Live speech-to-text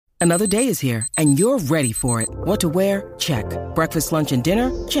Another day is here, and you're ready for it. What to wear? Check. Breakfast, lunch, and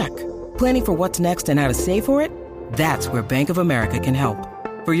dinner? Check. Planning for what's next and how to save for it? That's where Bank of America can help.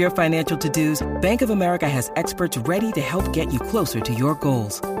 For your financial to-dos, Bank of America has experts ready to help get you closer to your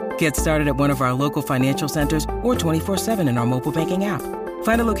goals. Get started at one of our local financial centers or 24/7 in our mobile banking app.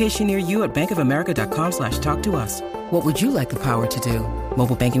 Find a location near you at bankofamerica.com/talktous. What would you like the power to do?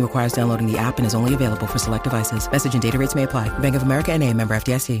 Mobile banking requires downloading the app and is only available for select devices. Message and data rates may apply. Bank of America N.A., member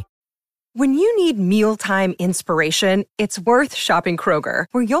FDIC. When you need mealtime inspiration, it's worth shopping Kroger,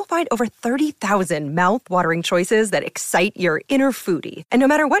 where you'll find over 30,000 mouth-watering choices that excite your inner foodie. And no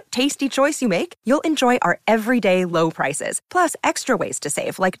matter what tasty choice you make, you'll enjoy our everyday low prices, plus extra ways to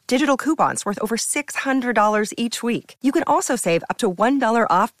save, like digital coupons worth over $600 each week. You can also save up to $1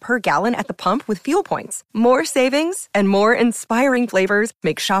 off per gallon at the pump with fuel points. More savings and more inspiring flavors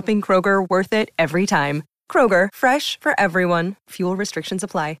make shopping Kroger worth it every time. Kroger, fresh for everyone. Fuel restrictions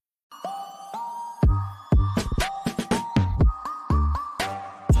apply.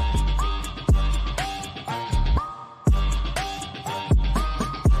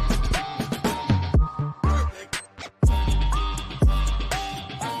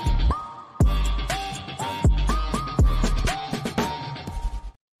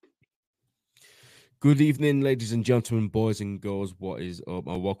 Good evening, ladies and gentlemen, boys and girls. What is up?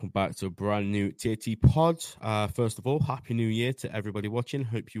 And welcome back to a brand new TAT pod. First of all, Happy New Year to everybody watching.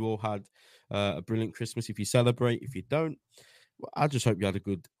 Hope you all had a brilliant Christmas if you celebrate. If you don't, well, I just hope you had a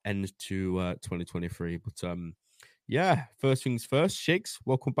good end to 2023. But yeah, first things first, Shakes,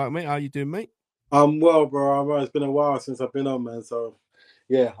 welcome back, mate. How you doing, mate? I'm well, bro. It's been a while since I've been on, man. So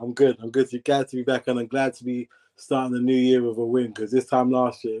yeah, I'm good. I'm glad to be back, and I'm glad to be starting the new year with a win, because this time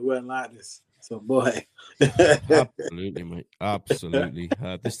last year it weren't like this. So, boy. Absolutely, mate. Absolutely.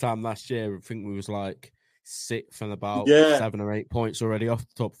 This time last year, I think we was like 6th and about 7 or 8 points already off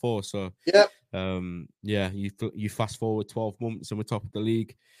the top 4. So, you fast forward 12 months and we're top of the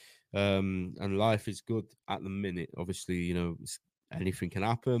league. And life is good at the minute. Obviously, you know, anything can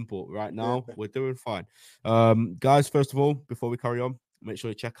happen, but right now we're doing fine. Guys, first of all, before we carry on, make sure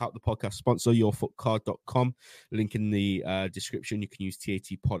you check out the podcast sponsor, yourfootcard.com. Link in the description. You can use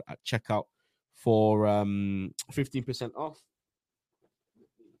TAT pod at checkout for 15% off.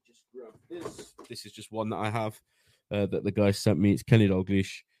 Just grab this. This is just one that I have that the guy sent me. It's Kenny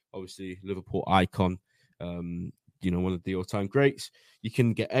Dalglish, obviously Liverpool icon. One of the all-time greats. You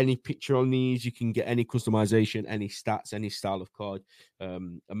can get any picture on these. You can get any customization, any stats, any style of card.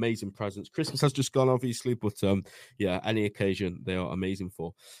 Amazing presents. Christmas has just gone, obviously, but any occasion they are amazing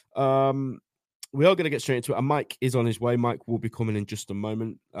for. We are going to get straight into it. And Mike is on his way. Mike will be coming in just a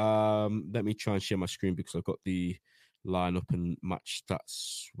moment. Let me try and share my screen because I've got the lineup and match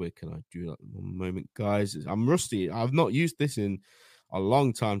stats. Where can I do that? One moment, guys. I'm rusty. I've not used this in a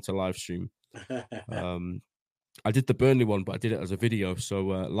long time to live stream. I did the Burnley one, but I did it as a video. So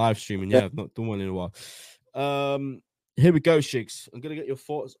live streaming, I've not done one in a while. Here we go, Shigs. I'm going to get your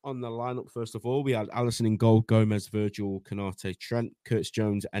thoughts on the lineup first of all. We had Alisson in goal, Gomez, Virgil, Konate, Trent, Curtis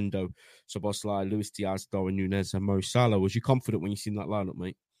Jones, Endo, Szoboszlai, Luis Diaz, Darwin Núñez, and Mo Salah. Was you confident when you seen that lineup,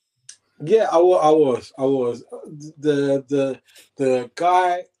 mate? Yeah, I was. The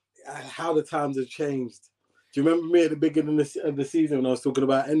guy, how the times have changed. Do you remember me at the beginning of the season when I was talking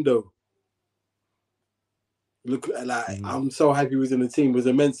about Endo? Look, I'm so happy he was in the team. It was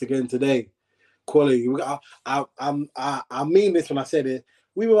immense again today. Quality. I mean this when I said it.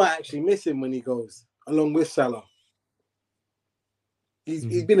 We might actually miss him when he goes, along with Salah.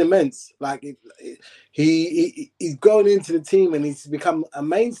 He's been immense. Like he's going into the team and he's become a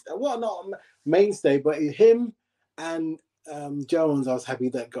mainstay. Well, not a mainstay, but him and Jones, I was happy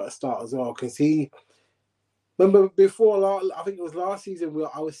that got a start as well, because remember before, I think it was last season,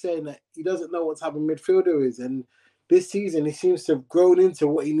 where I was saying that he doesn't know what type of midfielder he is, and this season he seems to have grown into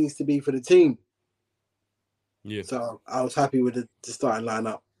what he needs to be for the team. Yeah. So I was happy with the starting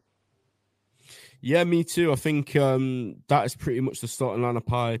lineup. Yeah, me too. I think that is pretty much the starting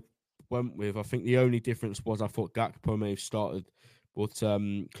lineup I went with. I think the only difference was I thought Gakpo may have started, but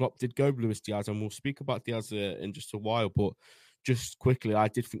Klopp did go Luis Diaz, and we'll speak about Diaz in just a while. But just quickly, I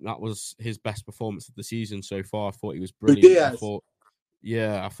did think that was his best performance of the season so far. I thought he was brilliant.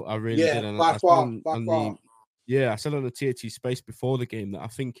 I really did. And by far. I said on the TAT space before the game that I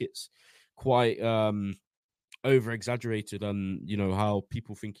think it's quite over-exaggerated, and how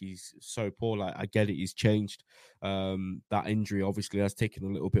people think he's so poor. Like, I get it, he's changed. That injury obviously has taken a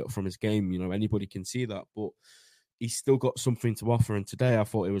little bit from his game. Anybody can see that, but he's still got something to offer. And today I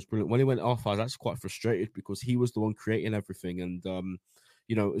thought it was brilliant. When he went off, I was actually quite frustrated because he was the one creating everything. And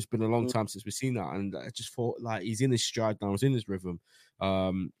it's been a long time since we've seen that, and I just thought like he's in his stride now, he's in his rhythm.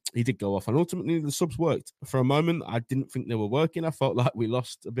 He did go off, and ultimately the subs worked. For a moment, I didn't think they were working. I felt like we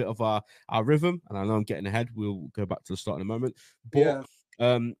lost a bit of our rhythm, and I know I'm getting ahead. We'll go back to the start in a moment, but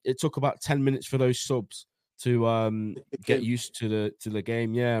it took about 10 minutes for those subs to get used to the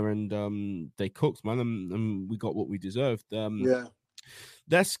game, and they cooked, man, and we got what we deserved.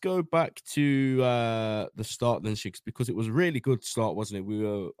 Let's go back to the start then, Shigs, because it was a really good start, wasn't it? We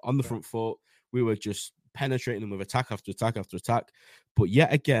were on the front foot. We were just penetrating them with attack after attack after attack. But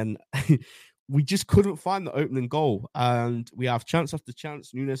yet again, we just couldn't find the opening goal. And we have chance after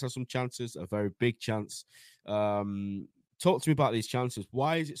chance. Nunes has some chances, a very big chance. Talk to me about these chances.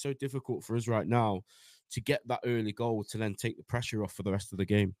 Why is it so difficult for us right now to get that early goal to then take the pressure off for the rest of the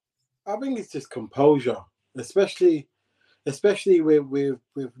game? I think it's just composure, especially with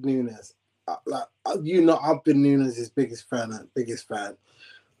Nunes. I've been Nunes' biggest fan.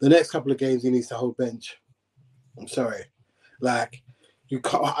 The next couple of games, he needs to hold bench. I'm sorry, like you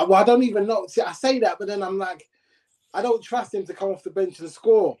can't. Well, I don't even know. See, I say that, but then I'm like, I don't trust him to come off the bench and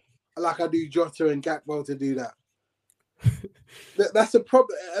score like I do Jota and Gakpo to do that. That's a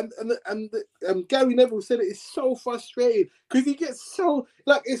problem, and Gary Neville said it's so frustrating because he gets so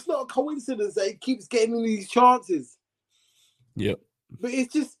like it's not a coincidence that he keeps getting these chances. Yep, but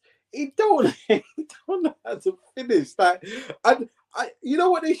it's just he don't know how to finish. Like, you know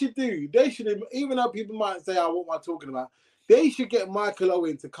what they should do? They should, even though people might say, "Oh, what am I talking about?" They should get Michael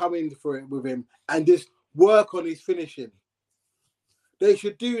Owen to come in for it with him and just work on his finishing. They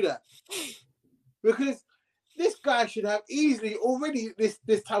should do that because this guy should have easily already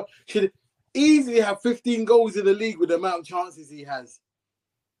this time should easily have 15 goals in the league with the amount of chances he has.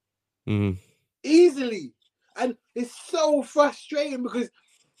 Easily. And it's so frustrating because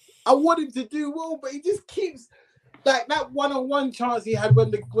I want him to do well, but he just keeps like that one-on-one chance he had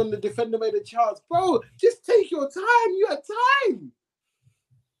when the defender made a chance. Bro, just take your time. You had time.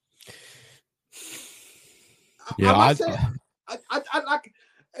 Yeah, I like.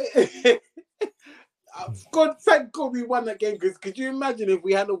 God, thank God we won that game. Because could you imagine if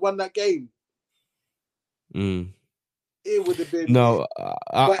we hadn't won that game? It would have been. No,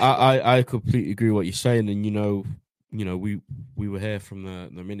 I completely agree with what you're saying, and we were here from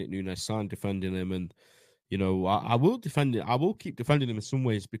the minute Nunes signed defending him, and I will defend it. I will keep defending him in some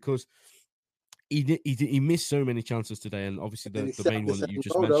ways because he missed so many chances today, and obviously the main one that you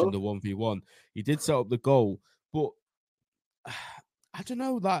just mentioned, the 1v1, he did set up the goal, but I don't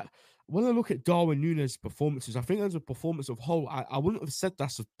know that. When I look at Darwin Nunes' performances, I think there's a performance of whole. I wouldn't have said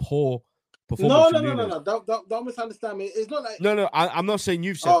that's a poor performance. No. Don't misunderstand me. It's not like no. I'm not saying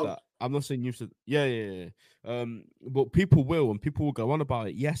you've said that. I'm not saying you've said. Yeah. But people will, and people will go on about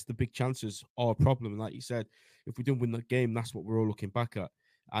it. Yes, the big chances are a problem, and like you said, if we didn't win that game, that's what we're all looking back at.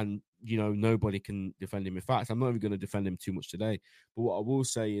 And nobody can defend him. In fact, I'm not even going to defend him too much today. But what I will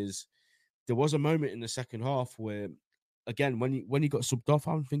say is, there was a moment in the second half where, again, when he got subbed off,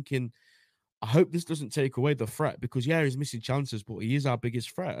 I'm thinking, I hope this doesn't take away the threat because, yeah, he's missing chances, but he is our biggest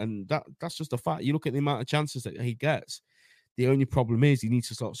threat. And that's just a fact. You look at the amount of chances that he gets. The only problem is he needs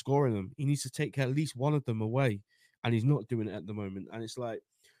to start scoring them. He needs to take at least one of them away, and he's not doing it at the moment. And it's like,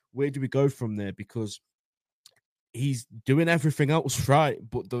 where do we go from there? Because he's doing everything else right,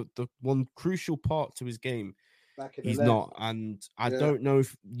 but the one crucial part to his game, he's not. And I don't know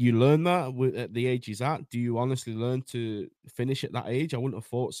if you learn that at the age he's at. Do you honestly learn to finish at that age? I wouldn't have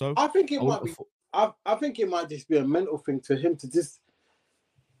thought so. I think it might be. I think it might just be a mental thing to him to just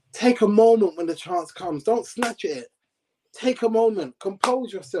take a moment when the chance comes. Don't snatch it. Take a moment.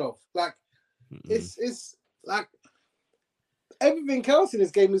 Compose yourself. Like it's like everything else in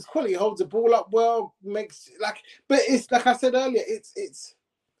this game is quality. Holds the ball up well. Makes but it's like I said earlier.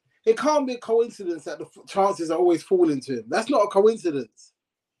 It can't be a coincidence that the chances are always falling to him. That's not a coincidence.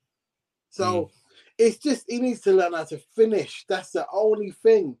 So it's just he needs to learn how to finish. That's the only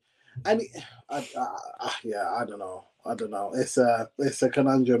thing. And I don't know. It's a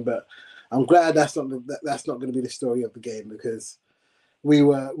conundrum, but I'm glad that's not going to be the story of the game because we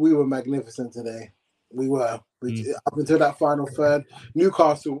were magnificent today. We were up until that final third.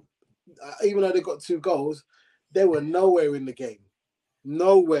 Newcastle, even though they got 2 goals, they were nowhere in the game.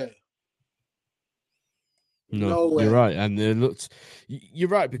 Nowhere. You're right, and it looked. You're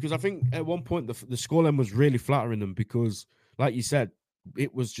right because I think at one point the scoreline was really flattering them because, like you said,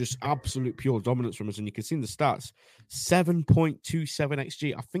 it was just absolute pure dominance from us, and you can see in the stats 7.27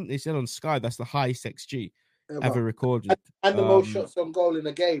 xG. I think they said on Sky that's the highest xG ever recorded, and the most shots on goal in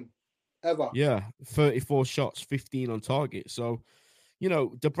a game ever. Yeah, 34 shots, 15 on target. So,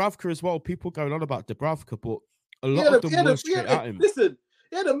 Dubravka as well. People going on about Dubravka, but a lot of them were straight at him. Listen,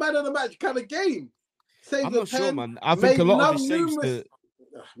 had a man of the match kind of game. Saved I'm the not sure, pen, man. I think a lot of the saves numerous...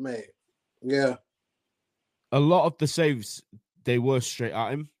 mate. Yeah. A lot of the saves, they were straight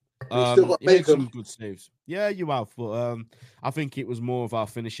at him. You still got He made Bacon. some good saves. Yeah, you have, but I think it was more of our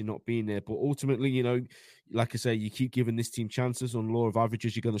finishing not being there. But ultimately, you know, like I say, you keep giving this team chances on law of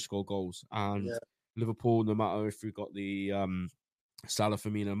averages, you're going to score goals. And Liverpool, no matter if we've got the Salah,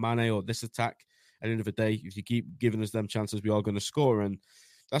 Firmino, Mane, or this attack, at the end of the day, if you keep giving us them chances, we are going to score. And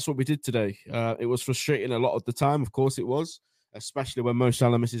that's what we did today. It was frustrating a lot of the time, of course it was, especially when Mo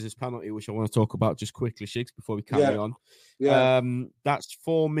Salah misses his penalty, which I want to talk about just quickly, Shigs, before we carry on. Yeah. That's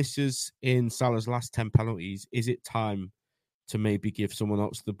 4 misses in Salah's last 10 penalties. Is it time to maybe give someone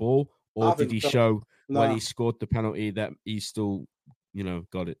else the ball? Or did he show when he scored the penalty that he still, you know,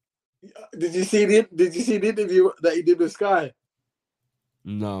 got it? Did you see the interview that he did with Sky?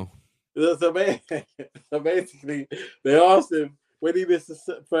 No. So basically, they asked him when he missed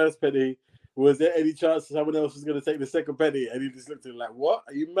the first penny, was there any chance someone else was going to take the second penny? And he just looked at him like, "What?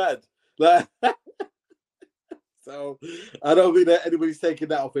 Are you mad?" Like, so I don't think that anybody's taking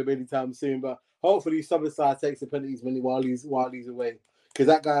that off him anytime soon. But hopefully, Summerside takes the penalties while he's away, because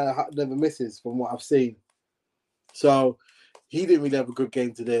that guy never misses, from what I've seen. So he didn't really have a good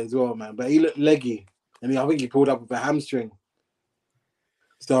game today as well, man. But he looked leggy, and I think he pulled up with a hamstring.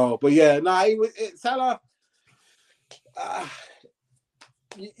 So, but yeah, Salah.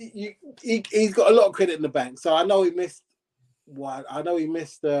 He's got a lot of credit in the bank. So I know he missed one. I know he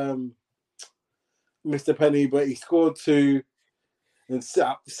missed the penny, but he scored 2 and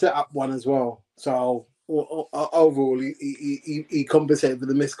set up one as well. So overall, he compensated for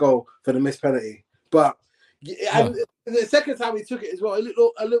the missed goal, for the missed penalty. But and the second time he took it as well,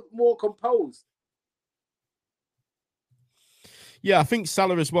 a little more composed. Yeah, I think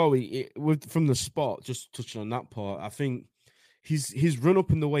Salah as well. From the spot, just touching on that part, I think his run up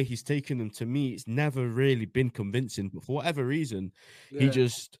in the way he's taken them, to me, it's never really been convincing. But for whatever reason, he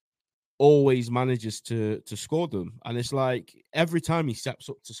just always manages to score them. And it's like every time he steps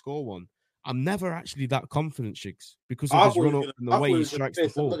up to score one, I'm never actually that confident, Shigs, because of his run up and the way he strikes the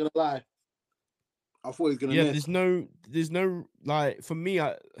ball. I'm not gonna lie. I thought he was gonna miss. There's no like, for me,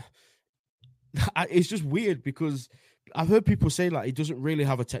 it's just weird because I've heard people say like he doesn't really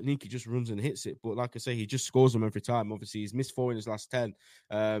have a technique, he just runs and hits it. But like I say, he just scores them every time. Obviously, he's missed 4 in his last 10.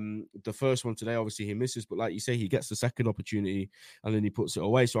 The first one today, obviously, he misses, but like you say, he gets the second opportunity and then he puts it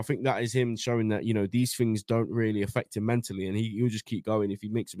away. So I think that is him showing that, you know, these things don't really affect him mentally, and he'll just keep going. If he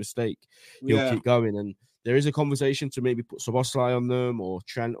makes a mistake, he'll keep going. And there is a conversation to maybe put Szoboszlai on them or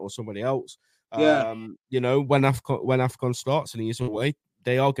Trent or somebody else. You know, when AFCON starts and he is away,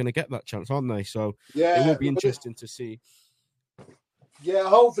 they are going to get that chance, aren't they? So it will be interesting to see. Yeah,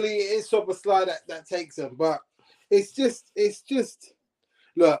 hopefully it is Szoboszlai that takes them. But it's just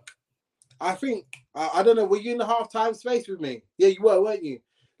look, I think I don't know, were you in the halftime space with me? Yeah, you were, weren't you?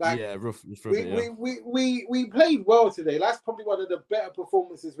 Like, yeah, rough. We played well today. That's probably one of the better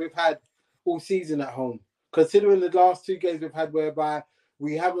performances we've had all season at home, considering the last 2 games we've had whereby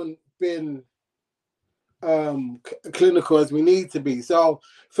we haven't been clinical as we need to be. So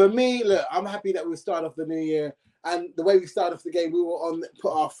for me, look, I'm happy that we started off the new year, and the way we started off the game, we were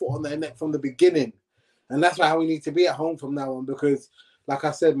put our foot on their neck from the beginning, and that's how we need to be at home from now on. Because, like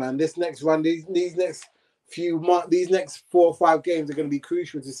I said, man, this next run, these next few months, these next 4 or 5 games are going to be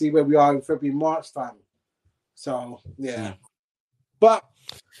crucial to see where we are in February, March time. So yeah, but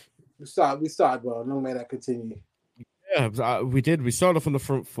we started well. Long may that continue. Yeah, we did. We started off on the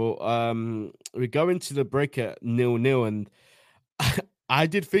front foot. We go into the break at 0-0, and I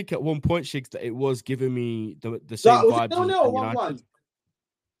did think at one point, Shigs, that it was giving me the same vibes. 0-0,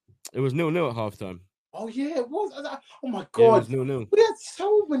 It was 0-0 at halftime. Oh yeah, it was. Oh my god, yeah, it was 0-0. We had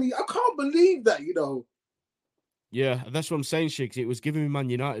so many. I can't believe that. You know. Yeah, that's what I'm saying, Shigs. It was giving me Man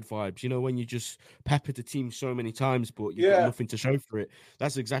United vibes. You know, when you just peppered the team so many times, but you've got nothing to show for it.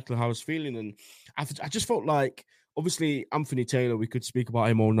 That's exactly how I was feeling, and I just felt like, obviously, Anthony Taylor, we could speak about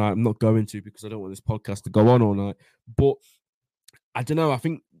him all night. I'm not going to, because I don't want this podcast to go on all night. But I don't know. I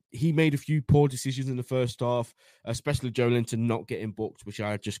think he made a few poor decisions in the first half, especially Joe Linton not getting booked, which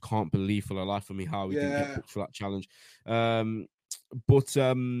I just can't believe for the life of me how he didn't get booked for that challenge. But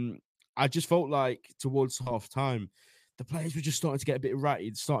I just felt like towards half time, the players were just starting to get a bit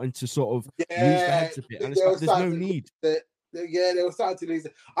ratty, starting to sort of lose their heads a bit. And it's like, there's no need. They were starting to lose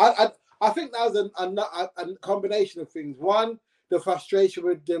it. I think that was a combination of things. One, the frustration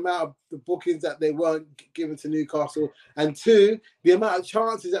with the amount of the bookings that they weren't given to Newcastle. And 2, the amount of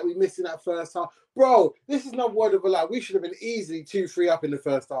chances that we missed in that first half. Bro, this is not word of a lie. We should have been easily 2-3 up in the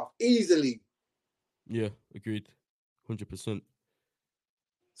first half. Easily. Yeah, agreed. 100%.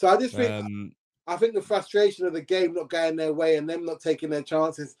 So I just think I think the frustration of the game not going their way and them not taking their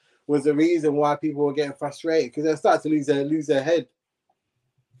chances was the reason why people were getting frustrated, because they started to lose their head.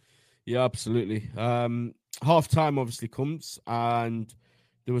 Yeah, absolutely. Half time obviously comes, and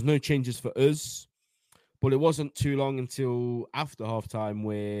there was no changes for us, but it wasn't too long until after half time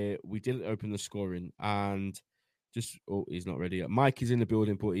where we didn't open the scoring, and he's not ready yet. Mike is in the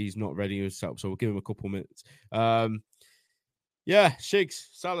building, but he's not ready himself, so we'll give him a couple minutes. Yeah, Shigs,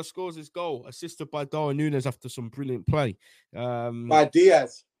 Salah scores his goal, assisted by Darwin Núñez after some brilliant play. By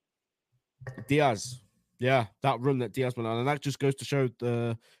Diaz. Yeah, that run that Diaz went on. And that just goes to show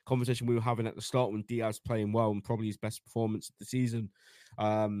the conversation we were having at the start when Diaz playing well and probably his best performance of the season.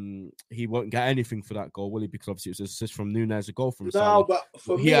 He won't get anything for that goal, will he? Because obviously it was an assist from Núñez, a goal from Salah. But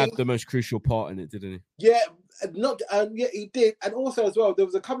for he had the most crucial part in it, didn't he? Yeah, yeah, he did. And also as well, there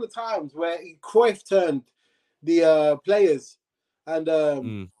was a couple of times where Cruyff turned the players, and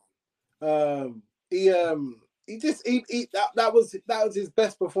that was his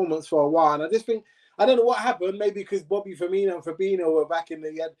best performance for a while. And I just think, I don't know what happened. Maybe because Bobby Firmino and Fabinho were back in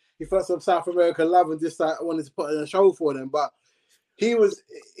he felt some South American love and just wanted to put in a show for them. But he was,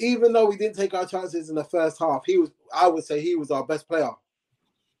 even though we didn't take our chances in the first half, I would say he was our best player.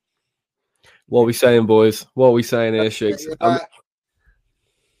 What are we saying, boys? What are we saying here, Shigs?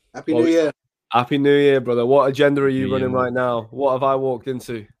 Happy New Year. Happy New Year, brother. What agenda are you running right now? What have I walked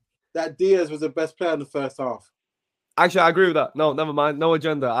into? That Diaz was the best player in the first half. Actually, I agree with that. No, never mind. No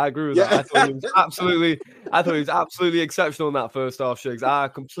agenda. I agree with that. I thought he was absolutely exceptional in that first half, Shigs. I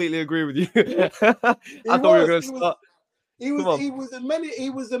completely agree with you. I thought we were going to start. He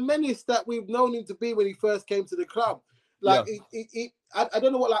was a menace that we've known him to be when he first came to the club. Like I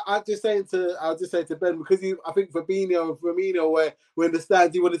don't know what I was just saying to Ben, because I think Fabinho and Firmino were in the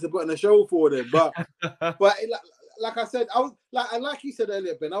stands, he wanted to put on a show for them. But like I said, I was like you said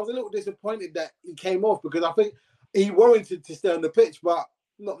earlier, Ben, I was a little disappointed that he came off, because I think he warranted to stay on the pitch, but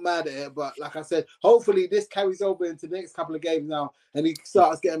not mad at it. But like I said, hopefully this carries over into the next couple of games now and he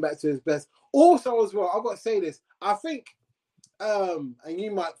starts getting back to his best. Also as well, I've got to say this, I think and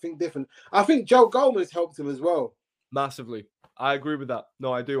you might think different, I think Joe Gomez helped him as well. Massively. I agree with that.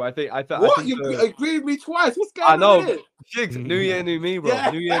 No, I do. What? You agree with me twice? What's going on? I know. Here? Shigs, new year, new me, bro.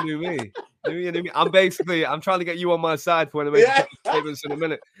 Yeah. New year, new me. New year, new me. I'm trying to get you on my side for when I make statements in a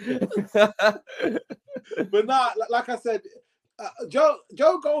minute. But like I said, Joe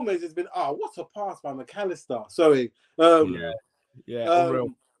Gomez has been. Oh, what a pass by McAllister. Sorry. Unreal.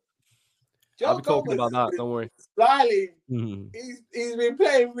 I'll be talking about that. Don't worry. Slightly, he's been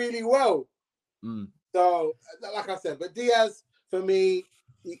playing really well. So, like I said, but Diaz, for me,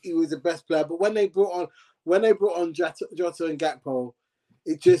 he was the best player. But when they brought on Jota and Gakpo,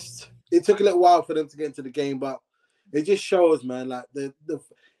 it took a little while for them to get into the game. But it just shows, man, like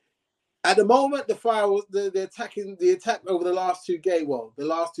at the moment, the fire was the attack over the last two games. Well, the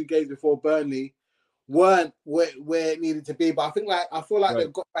last 2 games before Burnley weren't where it needed to be. But I feel like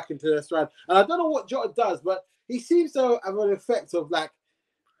they've got back into their stride. And I don't know what Jota does, but he seems to have an effect of like,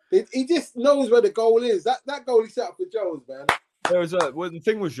 he just knows where the goal is. That goal he set up for Jones, man. The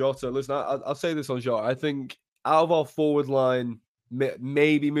thing with Jota, listen, I'll say this on Jota. I think out of our forward line,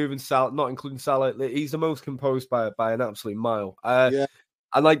 maybe moving Salah, not including Salah, he's the most composed by an absolute mile. I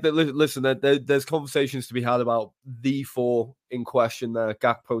like that. Listen, there's conversations to be had about the 4 in question there: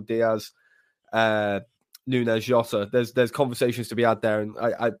 Gakpo, Diaz, Núñez, Jota. There's conversations to be had there, and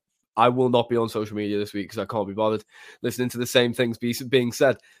I will not be on social media this week because I can't be bothered listening to the same things being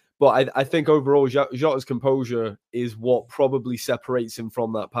said. But I think overall, Jota's composure is what probably separates him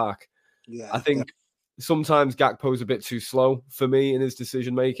from that pack. Yeah, I think sometimes Gakpo's a bit too slow for me in his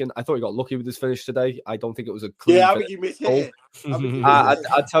decision making. I thought he got lucky with his finish today. I don't think it was a clean I think you missed it.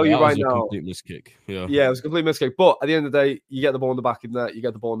 I'll tell you right now. Complete miskick. Yeah, it was a complete miskick. But at the end of the day, you get the ball in the back of the net. You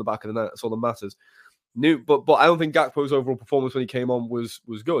get the ball in the back of the net. That's all that matters. But I don't think Gakpo's overall performance when he came on was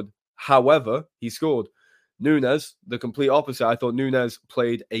good. However, he scored. Núñez, the complete opposite. I thought Núñez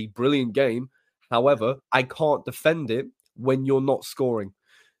played a brilliant game. However, I can't defend it when you're not scoring.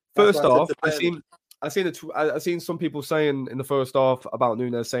 First off, I seen some people saying in the first half about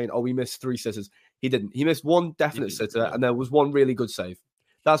Núñez saying, "Oh, he missed 3 sitters." He didn't. He missed 1 definite sitter, and there was 1 really good save.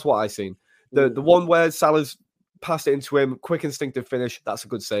 That's what I seen. The one where Salah's passed it into him, quick instinctive finish. That's a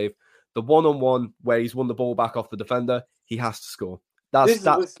good save. The 1-on-1 where he's won the ball back off the defender, he has to score.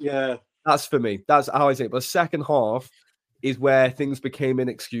 That's for me. That's how I say it. But the second half is where things became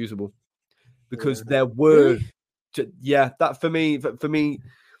inexcusable because there were, that for me,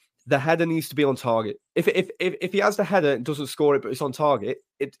 the header needs to be on target. If he has the header and doesn't score it, but it's on target,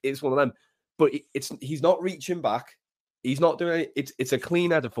 it's one of them. But he's not reaching back. He's not doing it. It's a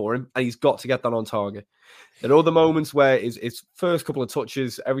clean header for him, and he's got to get that on target. There are other moments where his first couple of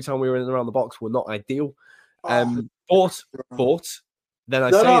touches, every time we were in and around the box, were not ideal. But then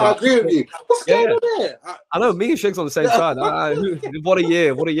I agree with you. What's going on there? I know, me and Shig's on the same side. What a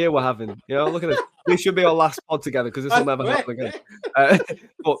year we're having. You know, look at this. This should be our last pod together because this will never happen again.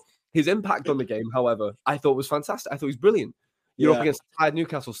 But his impact on the game, however, I thought was fantastic. I thought he was brilliant. You're up against the tired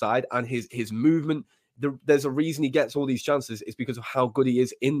Newcastle side, and his movement. There's a reason he gets all these chances. It's because of how good he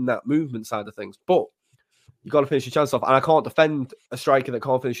is in that movement side of things. But you got to finish your chance off, and I can't defend a striker that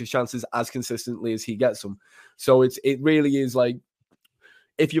can't finish his chances as consistently as he gets them. So it really is like,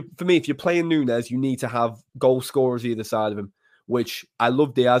 if you're playing Núñez, you need to have goal scorers either side of him. Which I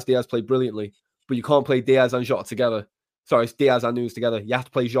love Diaz. Diaz played brilliantly, but you can't play Diaz and Jota together. Sorry, it's Diaz and Núñez together. You have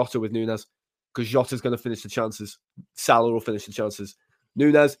to play Jota with Núñez because Jota's going to finish the chances. Salah will finish the chances.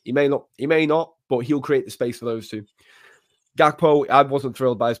 Núñez, he may not, but he'll create the space for those two. Gakpo, I wasn't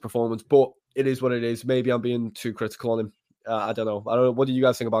thrilled by his performance, but it is what it is. Maybe I'm being too critical on him. I don't know. What do you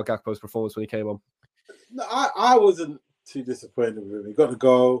guys think about Gakpo's performance when he came on? No, I wasn't too disappointed with him. He got the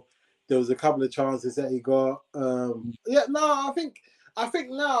goal. There was a couple of chances that he got. I think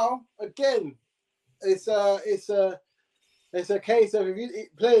now again, it's a case of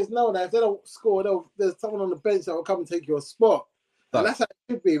players know that if they don't score, there's someone on the bench that will come and take your spot. And that's how it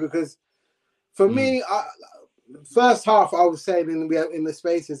should be, because for me, first half I was saying in the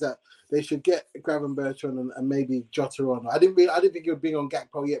spaces that they should get Gravenberch on and maybe Jota on. I didn't think he would be on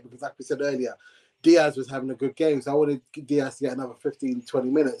Gakpo yet, because like we said earlier, Diaz was having a good game, so I wanted Diaz to get another 15, 20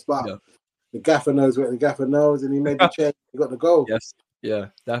 minutes. But the gaffer knows what the gaffer knows, and he made the change. He got the goal. Yes, yeah,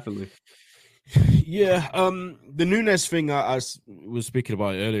 definitely. Yeah, the Núñez thing I was speaking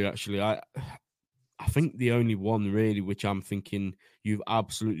about earlier. Actually, I think the only one really which I'm thinking you've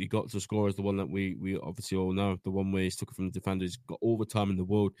absolutely got to score is the one that we obviously all know, the one where he's took it from the defender. He's got all the time in the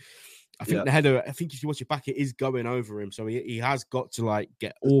world. I think the header, I think if you watch it back, it is going over him. So he has got to like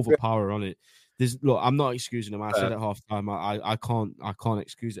get all the power on it. Look, I'm not excusing him. I said at half time, I can't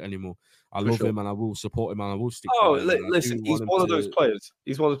excuse it anymore. I love him and I will support him and I will stick. Listen, he's one of those players.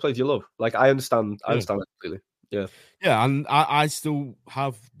 He's one of those players you love. Like I understand that completely. Yeah, and I still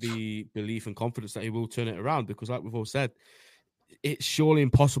have the belief and confidence that he will turn it around, because, like we've all said, it's surely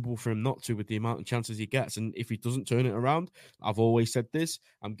impossible for him not to with the amount of chances he gets. And if he doesn't turn it around, I've always said this,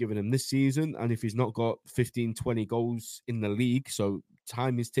 I'm giving him this season. And if he's not got 15, 20 goals in the league, so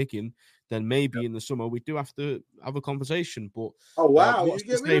time is ticking, then maybe in the summer we do have to have a conversation. But you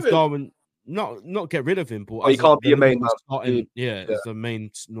get rid of him? Darwin, not get rid of him, but he can't be a main man. It's the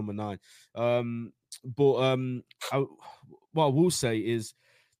main number 9. What I will say is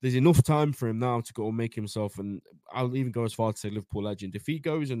there's enough time for him now to go and make himself, and I'll even go as far to say Liverpool legend. If he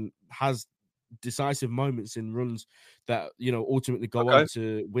goes and has decisive moments in runs that, ultimately go on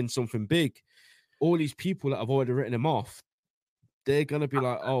to win something big, all these people that have already written him off, they're going to be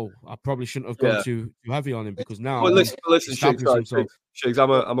like, oh, I probably shouldn't have gone too heavy on him, because now... Well, listen, Shiggs, I'm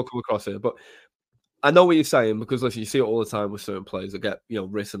going to come across here, but I know what you're saying, because listen, you see it all the time with certain players that get,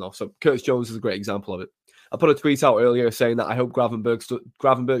 written off. So Curtis Jones is a great example of it. I put a tweet out earlier saying that I hope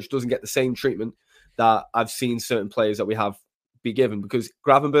Gravenberch doesn't get the same treatment that I've seen certain players that we have be given, because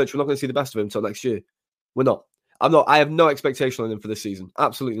Gravenberch, we're not going to see the best of him until next year. We're not. I have no expectation on him for this season.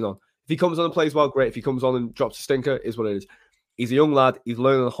 Absolutely none. If he comes on and plays well, great. If he comes on and drops a stinker, is what it is. He's a young lad. He's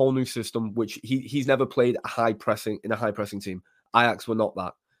learning a whole new system, which he's never played in a high pressing team. Ajax were not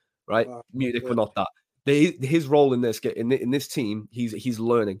that, right? Munich were not that. His role in this team, he's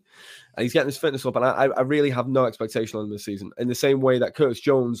learning, and he's getting his fitness up. And I really have no expectation on him this season. In the same way that Curtis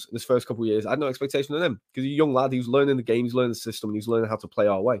Jones, in his first couple of years, I had no expectation on him, because he's a young lad. He's learning the game, he's learning the system, and he's learning how to play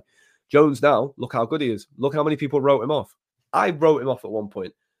our way. Jones now, look how good he is. Look how many people wrote him off. I wrote him off at one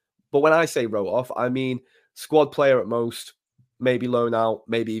point, but when I say wrote off, I mean squad player at most, maybe loan out,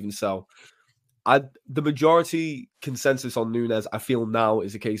 maybe even sell. The majority consensus on Núñez, I feel now,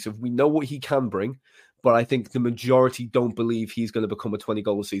 is a case of we know what he can bring, but I think the majority don't believe he's going to become a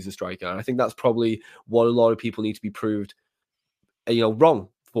 20-goal a season striker. And I think that's probably what a lot of people need to be proved, wrong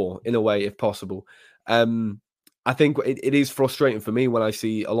for, in a way, if possible. I think it is frustrating for me when I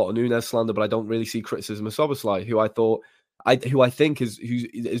see a lot of Núñez slander, but I don't really see criticism of Szoboszlai, who I think has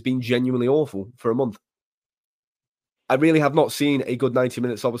been genuinely awful for a month. I really have not seen a good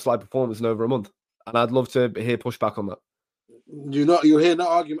 90-minute Szoboszlai performance in over a month, and I'd love to hear pushback on that. You hear no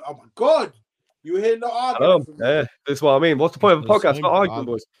argument. Oh my God, you hear no argument. Yeah, that's what I mean. What's the point of a podcast? Not arguing,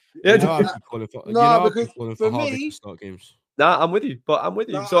 boys. Because for me, start games. Nah, I'm with you, but I'm with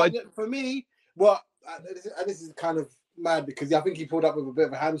you. For me, and this is kind of mad, because I think he pulled up with a bit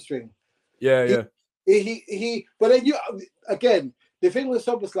of a hamstring. Yeah. But then you again. The thing with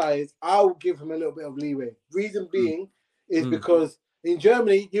Soboslai is I'll give him a little bit of leeway. Reason being is because in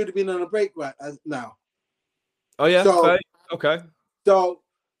Germany you'd have been on a break right as now. Oh yeah, so, fair. Okay. So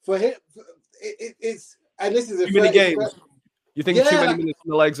for him, it's and this is too many games. You think too many minutes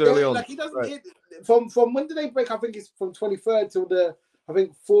in the legs early on? Like he doesn't from when did they break? I think it's from 23rd till the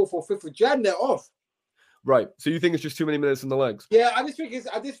 4th or 5th of Jan. They're off. Right. So you think it's just too many minutes in the legs? Yeah, I just think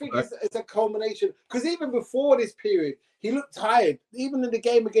it's a culmination because even before this period, he looked tired. Even in the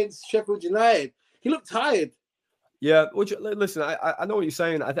game against Sheffield United, he looked tired. Yeah. Listen, I know what you're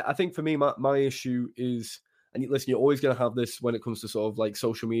saying. I think for me, my issue is, and listen, you're always going to have this when it comes to sort of like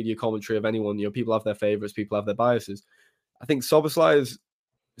social media commentary of anyone. You know, people have their favorites, people have their biases. I think Soboslai has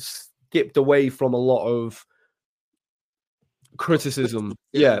skipped away from a lot of criticism.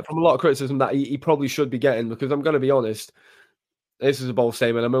 Yeah, from a lot of criticism that he probably should be getting, because I'm going to be honest, this is a bold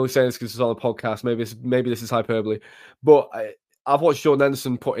statement. I'm only saying this because it's on a podcast. Maybe this is hyperbole, but I've watched Jordan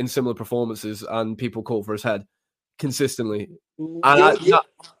Henderson put in similar performances and people call for his head consistently. And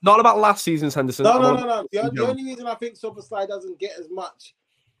not about last season's Henderson. No. The only reason I think Soboslai doesn't get as much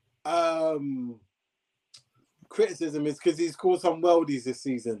criticism is because he's scored some worldies this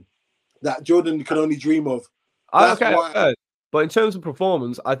season that Jordan can only dream of. Okay. But in terms of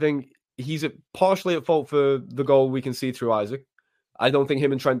performance, I think he's partially at fault for the goal we can see through Isaac. I don't think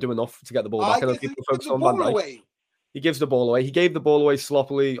him and Trent do enough to get the ball back. I know people focus on Van Dijk. He gives the ball away. He gave the ball away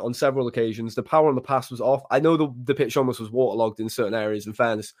sloppily on several occasions. The power on the pass was off. I know the pitch almost was waterlogged in certain areas, in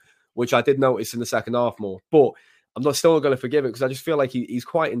fairness, which I did notice in the second half more. But I'm still not going to forgive it because I just feel like he's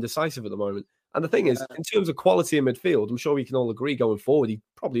quite indecisive at the moment. And the thing is, in terms of quality in midfield, I'm sure we can all agree going forward, he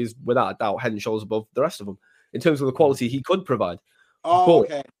probably is, without a doubt, head and shoulders above the rest of them in terms of the quality he could provide.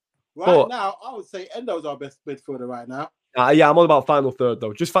 Okay. Now, I would say Endo's our best midfielder right now. Yeah, I'm on about final third,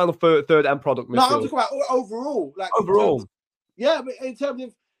 though. Just final third end product midfield. No, I'm talking about overall. Overall. But in terms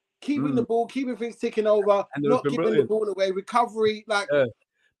of keeping the ball, keeping things ticking over, not giving the ball away, recovery.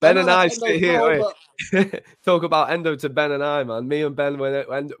 Ben and I sit here. Talk about Endo to Ben and I, man. Me and Ben,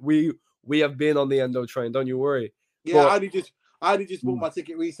 and we have been on the Endo train. Don't you worry. Yeah, I only just bought my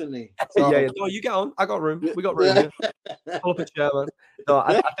ticket recently. So. Yeah. No, you get on. I got room. We got room here. Pull up a chair, man. No,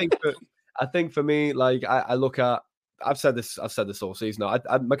 I think for me, like I look at. I've said this all season.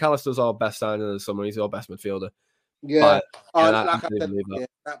 McAllister's our best signing in the summer. He's our best midfielder. Yeah,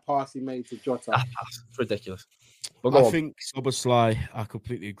 that pass he made to Jota. It's ridiculous. I think Soboslai, I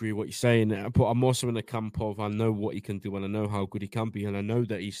completely agree with what you're saying. But I'm also in the camp of I know what he can do and I know how good he can be, and I know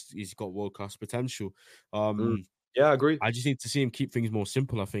that he's got world class potential. Yeah, I agree. I just need to see him keep things more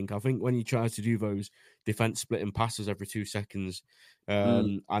simple. I think when he tries to do those defense splitting passes every 2 seconds,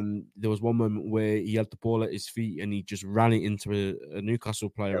 and there was one moment where he had the ball at his feet and he just ran it into a Newcastle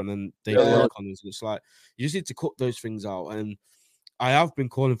player, and then they work on it. And it's like you just need to cut those things out. And I have been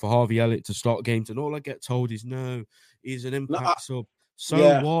calling for Harvey Elliott to start games, and all I get told is no, he's an impact sub.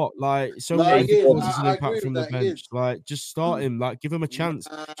 So what? Like, what if he causes an impact from the bench? Like, just start him. Like, give him a chance.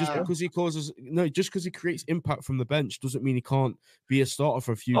 Just because he creates impact from the bench doesn't mean he can't be a starter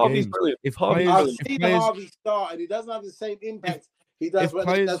for a few games. I've seen Harvey start, and he doesn't have the same impact he does when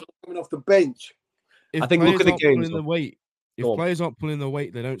he's coming off the bench. I think look at the games. If players aren't pulling the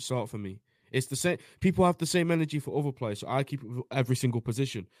weight, they don't start for me. It's the same. People have the same energy for other players, so I keep it for every single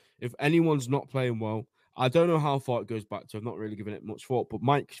position. If anyone's not playing well, I don't know how far it goes back to. I've not really given it much thought, but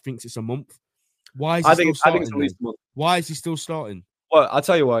Mike thinks it's a month. Why is he still starting? I think it's at least a month. Why is he still starting? Well, I'll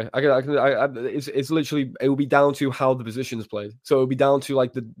tell you why. It's literally, it will be down to how the position is played. So it'll be down to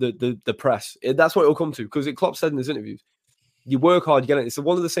like the press. That's what it'll come to. Because Klopp said in his interviews, you work hard, you get it. It's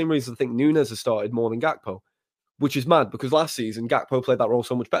one of the same reasons I think Nunez has started more than Gakpo, which is mad because last season Gakpo played that role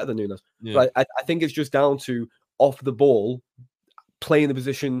so much better than Nunez. Yeah. But I think it's just down to off the ball, playing the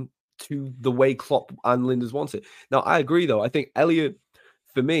position to the way Klopp and Linders want it. Now, I agree, though. I think Elliott,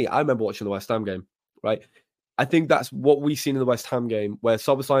 for me, I remember watching the West Ham game, right? I think that's what we've seen in the West Ham game, where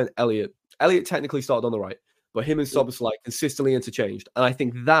Szoboszlai and Elliott technically started on the right, but him and Szoboszlai consistently interchanged. And I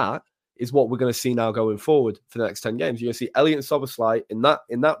think that is what we're going to see now going forward for the next 10 games. You're going to see Elliott and Szoboszlai in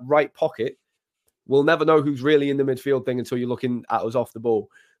that right pocket. We'll never know who's really in the midfield thing until you're looking at us off the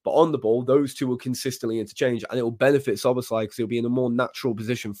ball. But on the ball, those two will consistently interchange, and it will benefit Szoboszlai because he'll be in a more natural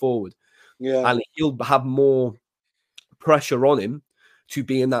position forward. Yeah, and he'll have more pressure on him to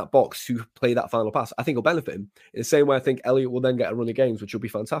be in that box to play that final pass. I think it'll benefit him in the same way. I think Elliott will then get a run of games, which will be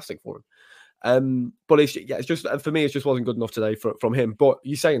fantastic for him. But it's just for me, it just wasn't good enough today from him. But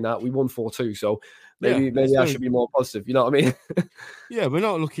you saying that we won 4-2, so maybe I should be more positive. You know what I mean? Yeah, we're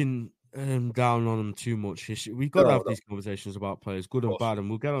not looking down on them too much. We've got to have No. these conversations about players, good and course. bad, and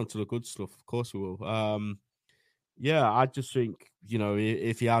we'll get on to the good stuff. Of course, we will. Yeah, I just think,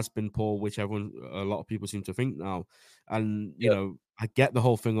 if he has been poor, which a lot of people seem to think now, and, I get the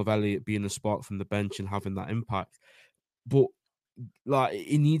whole thing of Elliott being a spark from the bench and having that impact, but like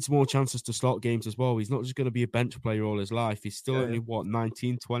he needs more chances to start games as well. He's not just going to be a bench player all his life. He's still only,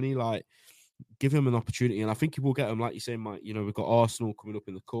 19, 20? Like, give him an opportunity, and I think he will get him. Like you say, Mike, we've got Arsenal coming up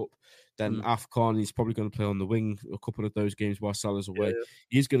in the Cup, then AFCON, he's probably going to play on the wing a couple of those games while Salah's away.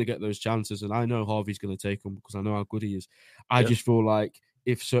 He's going to get those chances, and I know Harvey's going to take them because I know how good he is. I just feel like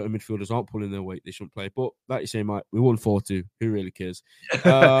if certain midfielders aren't pulling their weight, they shouldn't play. But like you say, Mike, we won 4-2. Who really cares?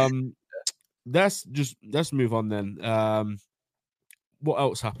 Let's move on then. What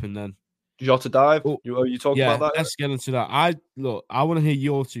else happened then? Jota dive. You talking about that? Let's get into that. I want to hear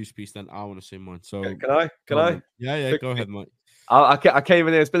your two-piece then. I want to say mine. So can I? Yeah. Go ahead, Mike. I came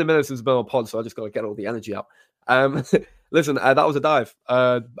in here. It's been a minute since I've been on pod, so I just got to get all the energy out. Listen, that was a dive.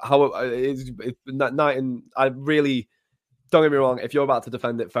 It's night, and I really don't get me wrong. If you're about to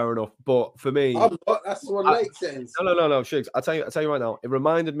defend it, fair enough. But for me, that's what Lake says. No, Shigs. I tell you right now. It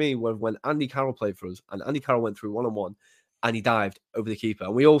reminded me when Andy Carroll played for us, and Andy Carroll went through 1-on-1, and he dived over the keeper,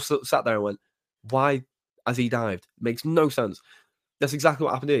 and we all sat there and went, "Why has he dived? Makes no sense." That's exactly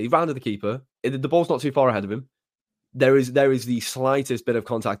what happened here. He rounded the keeper. The ball's not too far ahead of him. There is the slightest bit of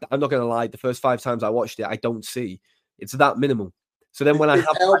contact. I'm not going to lie. The first 5 times I watched it, I don't see. It's that minimal. So then when his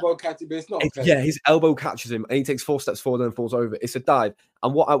elbow catches him, it's not. His elbow catches him, and he takes 4 steps forward and falls over. It's a dive.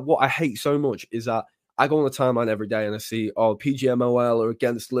 And what I hate so much is that I go on the timeline every day and I see, PGMOL are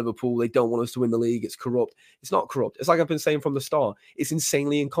against Liverpool. They don't want us to win the league. It's corrupt. It's not corrupt. It's like I've been saying from the start. It's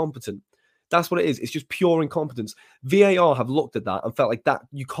insanely incompetent. That's what it is. It's just pure incompetence. VAR have looked at that and felt like that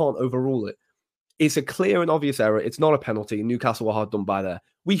you can't overrule it. It's a clear and obvious error. It's not a penalty. Newcastle were hard done by there.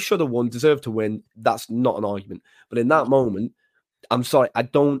 We should have won, deserved to win. That's not an argument. But in that moment, I'm sorry, I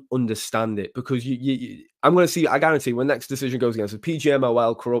don't understand it because I'm going to see, I guarantee when next decision goes against us,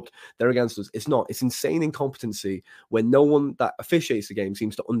 PGMOL, corrupt, they're against us. It's not. It's insane incompetency when no one that officiates the game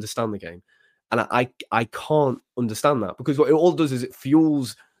seems to understand the game. And I can't understand that because what it all does is it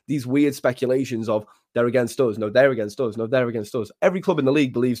fuels these weird speculations of they're against us. No, they're against us. No, they're against us. Every club in the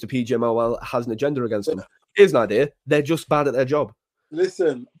league believes the PGMOL has an agenda against them. Here's an idea. They're just bad at their job.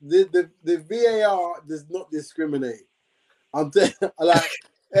 Listen, the VAR does not discriminate. I'm like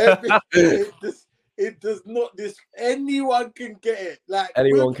it does not. Anyone can get it. Like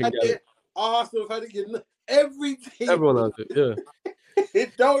anyone can get it. Arsenal had it. Every team. Everyone has it. Yeah.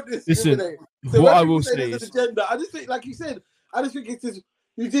 It don't discriminate. Listen, so what I will say is, agenda. I just think, like you said, I just think it's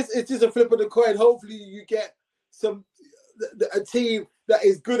just a flip of the coin. Hopefully, you get a team that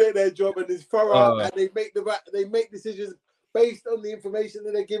is good at their job and is thorough, and they make decisions based on the information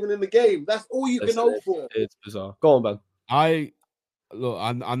that they're given in the game. That's all you can hope for. It's bizarre. Go on, Ben. I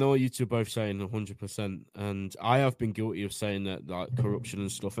know what you two are both saying 100%, and I have been guilty of saying that, like, corruption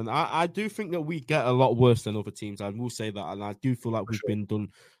and stuff, and I do think that we get a lot worse than other teams. I will say that, and I do feel like we've been done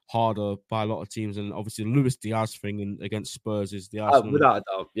harder by a lot of teams, and obviously the Luis Diaz thing against Spurs is the Arsenal. Without a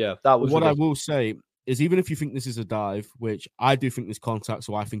doubt, yeah. That was what I will say is, even if you think this is a dive, which I do think there's contact,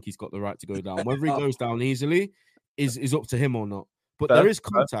 so I think he's got the right to go down. Whether he goes down easily is up to him or not. But there is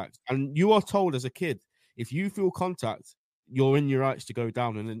contact, and you are told as a kid, if you feel contact, you're in your rights to go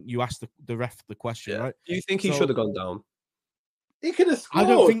down, and then you ask the ref the question, right? Do you think he should have gone down? He could have scored. I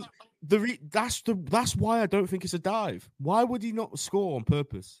don't think that's why I don't think it's a dive. Why would he not score on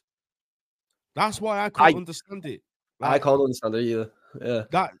purpose? That's why I can't understand it. I can't understand it either.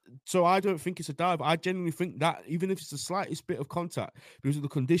 Yeah. So I don't think it's a dive. I genuinely think that even if it's the slightest bit of contact, because of the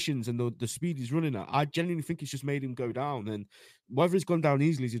conditions and the speed he's running at, I genuinely think it's just made him go down. And whether he's gone down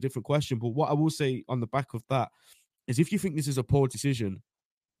easily is a different question. But what I will say on the back of that is, if you think this is a poor decision,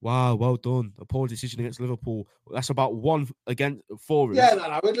 wow, well done. A poor decision against Liverpool. That's about 1 against 4.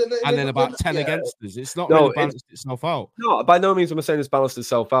 And then about 10 against us. It's not really balanced itself out. No, by no means am I saying it's balanced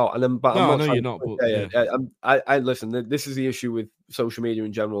itself out. And then, but no, I know you're not. But I listen. This is the issue with social media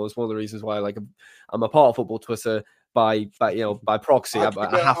in general. It's one of the reasons why, like, I'm a part of football Twitter by proxy. I have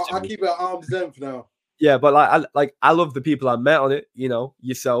to. I keep it at arm's length now. Yeah, but I love the people I met on it.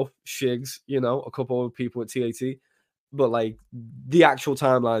 Yourself, Shigs. A couple of people at TAT. But like the actual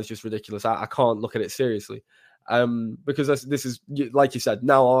timeline is just ridiculous. I can't look at it seriously, because this is, like you said.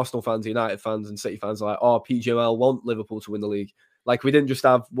 Now Arsenal fans, United fans, and City fans are like, PGML want Liverpool to win the league. Like, we didn't just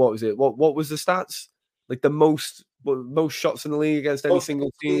have, what was it? What was the stats? Like the most shots in the league against any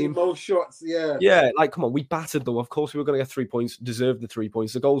single team. Most shots, yeah. Yeah, like, come on, we battered them. Of course, we were going to get 3 points. Deserved the 3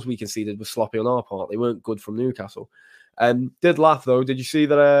 points. The goals we conceded were sloppy on our part. They weren't good from Newcastle. Did laugh though. Did you see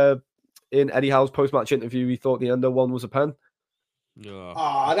that? in Eddie Howe's post-match interview, he thought the Endo one was a pen.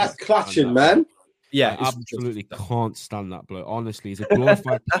 Yeah. That's clutching, man. Yeah, I absolutely can't stand that bloke. Honestly, he's a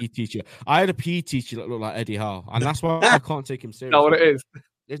glorified PE teacher. I had a PE teacher that looked like Eddie Howe, and that's why I can't take him seriously. Know what it is?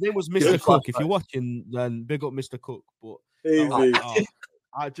 His name was Mr. Cook. If you're watching, then big up Mr. Cook. But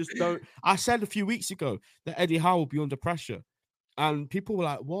I just don't. I said a few weeks ago that Eddie Howe will be under pressure, and people were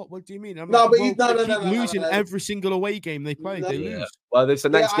like, "What? What do you mean?" I'm No, like, but they keep losing every single away game they play. They lose. Well, there's the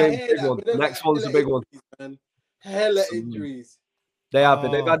next game, big one. The Next one's a big one. Man. Hella injuries. They have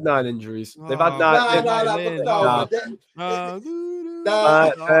been. They've had 9 injuries. They've had 9.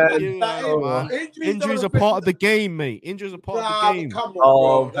 Injuries are part of the game, mate. Injuries are part of the game. Come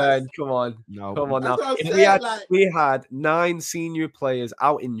on, Ben, come on. No, come on now. If we had 9 senior players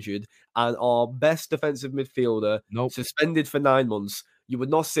out injured and our best defensive midfielder suspended for 9 months, you would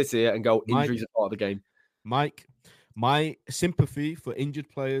not sit here and go, injuries are part of the game. Mike, my sympathy for injured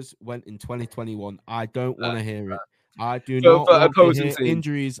players went in 2021. I don't want to hear it. I do not want to hear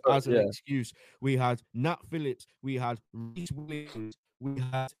injuries as an excuse. We had Nat Phillips, we had Reece Williams, we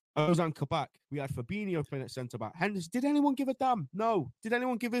had Ozan Kabak, we had Fabinho playing at centre back. Henderson, did anyone give a damn? No. Did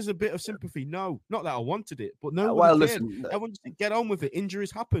anyone give us a bit of sympathy? No. Not that I wanted it, but no one cared. Listen, everyone just get on with it.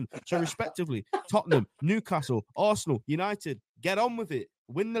 Injuries happen. So respectively, Tottenham, Newcastle, Arsenal, United, get on with it.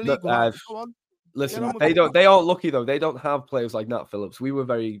 Win the league. Go on. Listen, they aren't lucky though. They don't have players like Nat Phillips. We were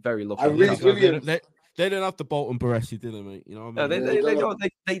very, very lucky. They don't have the Bolton Baresi, did they, mate? You know what I mean?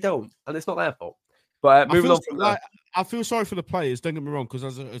 They don't, and it's not their fault. But moving on from that, I feel sorry for the players. Don't get me wrong, because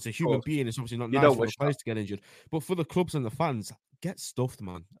as a human being, it's obviously not nice for the players to get injured. But for the clubs and the fans, get stuffed,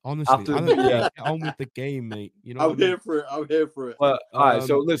 man. Honestly, get on with the game, mate. You know, I'm here for it. Well, all right.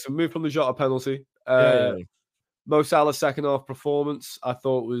 So listen, move from the Jota penalty. Mo Salah's second half performance, I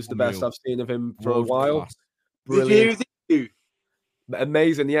thought was the best I've seen of him for a while. Brilliant.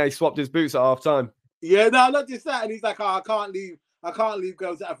 Amazing. Yeah, he swapped his boots at half time. Yeah, no, not just that. And he's like, I can't leave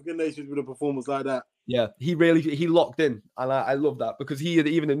girls to African nations with a performance like that. Yeah, he locked in. And I love that because he had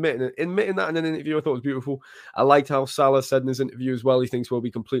even admitting that in an interview, I thought was beautiful. I liked how Salah said in his interview as well, he thinks we'll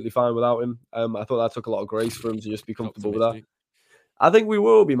be completely fine without him. I thought that took a lot of grace for him to just be comfortable with that. I think we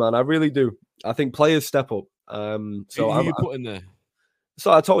will be, man. I really do. I think players step up. So who are you putting there?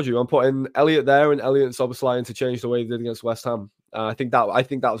 So I told you, I'm putting Elliott there and Elliott and Szoboszlai to change the way they did against West Ham. I think that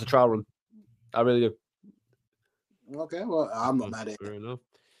was a trial run. I really do. Okay, well, I'm not mad at it. Fair enough.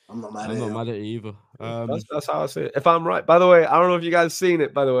 I'm not mad at it either. That's how I see it. If I'm right, by the way, I don't know if you guys seen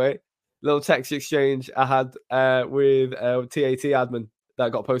it. By the way, little text exchange I had with TAT admin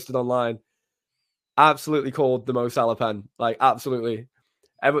that got posted online. Absolutely called the Mo Salah pen. Like absolutely.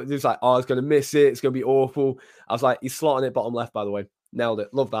 Everyone was like, "Oh, it's going to miss it. It's going to be awful." I was like, "He's slotting it bottom left." By the way, nailed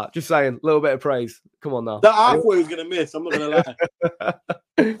it. Love that. Just saying, a little bit of praise. Come on now. I thought he was going to miss. I'm not going to lie.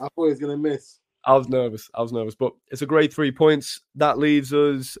 I thought he was going to miss. I was nervous, but it's a great 3 points. That leaves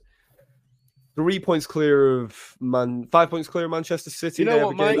us 3 points clear of 5 points clear of Manchester City. You know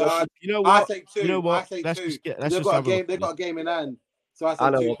what, Mike? You know what? I say 2. You know what? Let's just they've got a game in hand. So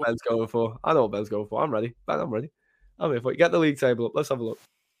I know what Ben's going for. I'm ready. I'm ready. I'm here for it. Get the league table up. Let's have a look.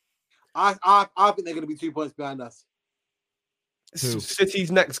 I think they're going to be 2 points behind us.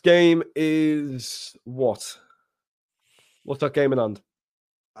 City's next game is what? What's that game in hand?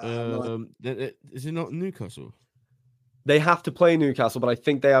 Is it not Newcastle? They have to play Newcastle, but I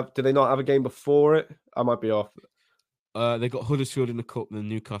think they have. Do they not have a game before it? I might be off. They got Huddersfield in the cup, then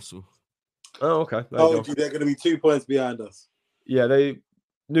Newcastle. Oh, okay. They're going to be 2 points behind us. Yeah,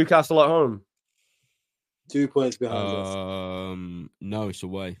 Newcastle at home. 2 points behind us. No, it's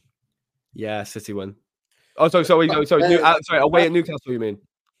away. Yeah, City win. Oh, sorry, away at Newcastle. You mean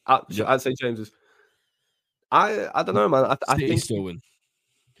at St James's? I don't know, man. I think still win.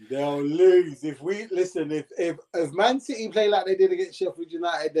 They'll lose if Man City play like they did against Sheffield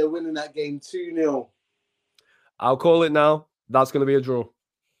United. They're winning that game 2-0. I'll call it now. That's going to be a draw,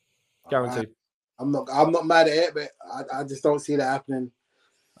 guaranteed. I'm not mad at it, but I just don't see that happening.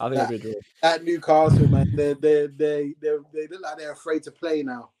 I think it'll be a draw. At Newcastle, man, they look like they're afraid to play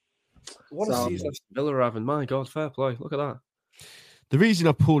now. What a season Villa are having! My God, fair play. Look at that. The reason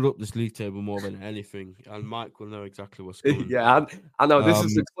I pulled up this league table more than anything, and Mike will know exactly what's going on. Yeah, I know. This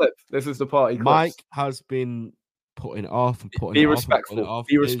is the clip. This is the party clip. Mike has been putting it off and putting Be it respectful. off. And putting it off.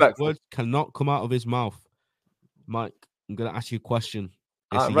 Be respectful. His words cannot come out of his mouth. Mike, I'm going to ask you a question.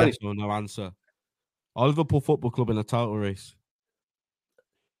 It's a ready. yes or no answer. Are Liverpool Football Club in a title race?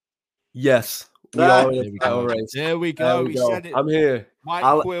 Yes. We are in a title race. There we go. We said it. I'm here.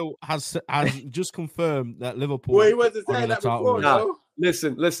 Mike Quill has just confirmed that Liverpool. Well, he wasn't saying that before, no?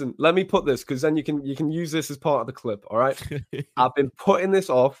 Listen. Let me put this because then you can use this as part of the clip. All right. I've been putting this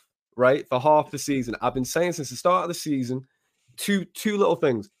off right, for half the season. I've been saying since the start of the season, two little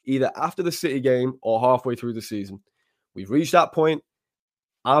things, either after the City game or halfway through the season. We've reached that point.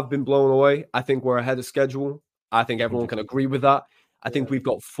 I've been blown away. I think we're ahead of schedule. I think everyone can agree with that. I think we've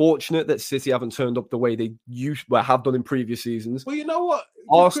got fortunate that City haven't turned up the way they have done in previous seasons. Well, you know what?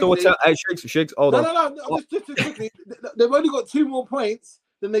 Arsenal, Shakes, hold on. No. Just quickly, they've only got 2 more points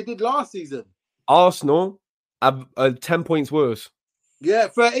than they did last season. Arsenal have 10 points worse. Yeah,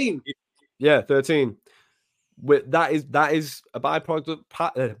 13. Yeah, 13. That is a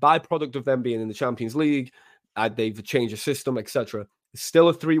byproduct of them being in the Champions League. They've changed the system, etc. It's still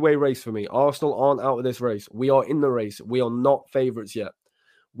a 3-way race for me. Arsenal aren't out of this race. We are in the race. We are not favourites yet.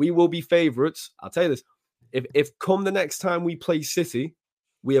 We will be favourites. I'll tell you this. If come the next time we play City,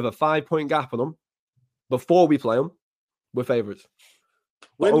 we have a 5-point gap on them. Before we play them, we're favourites.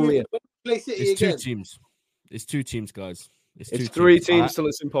 When we play City it's again? 2 teams. It's 2 teams, guys. It's 3 teams till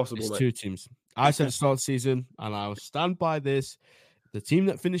it's impossible, It's mate. 2 teams. I said at the start of the season, and I'll stand by this. The team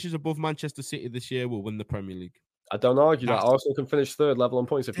that finishes above Manchester City this year will win the Premier League. I don't argue that. Arsenal can finish third level on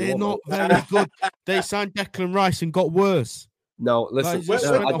points if you They're want. not very good. They signed Declan Rice and got worse. No, listen. They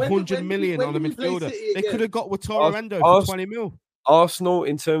spent 100 million on a midfielder. They could have got Wataru Endo for 20 mil. Arsenal,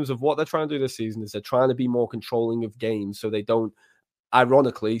 in terms of what they're trying to do this season, is they're trying to be more controlling of games so they don't,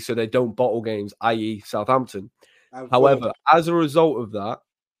 ironically, bottle games, i.e. Southampton. However, as a result of that,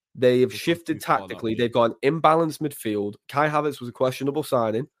 they have shifted tactically. They've got an imbalanced midfield. Kai Havertz was a questionable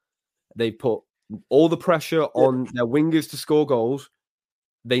signing. They put all the pressure on their wingers to score goals.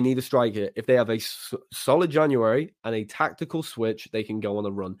 They need a striker. If they have a solid January and a tactical switch, they can go on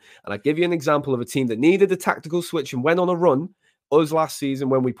a run. And I give you an example of a team that needed a tactical switch and went on a run. Us last season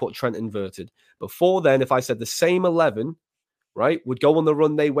when we put Trent inverted. Before then, if I said the same 11, right, would go on the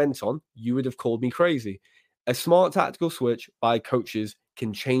run they went on, you would have called me crazy. A smart tactical switch by coaches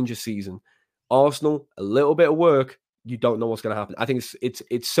can change a season. Arsenal, a little bit of work, you don't know what's going to happen. I think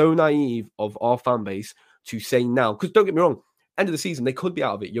it's so naive of our fan base to say now, because don't get me wrong, end of the season, they could be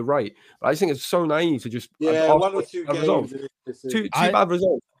out of it. You're right. But I just think it's so naive to just... Yeah, 1 or 2 games. Two bad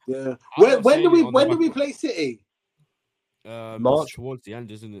results. Yeah. When do we play City? March. Towards the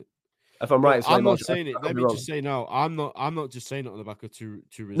end, isn't it? If I'm right, I'm not saying it. Let me just say now, I'm not just saying it on the back of two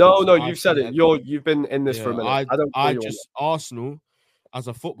results. No, you've said it. You've been in this for a minute. I just Arsenal as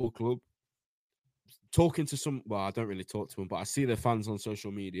a football club, talking to some, well, I don't really talk to them, but I see their fans on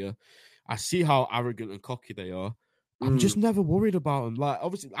social media. I see how arrogant and cocky they are. I'm just never worried about them. Like,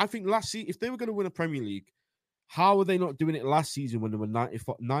 obviously, I think last season, if they were going to win a Premier League, how were they not doing it last season when they were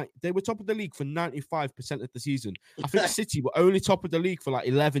 95? They were top of the league for 95% of the season. I think City were only top of the league for like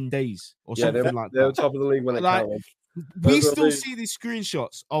 11 days or something like that. They were top of the league when it counted. We still see these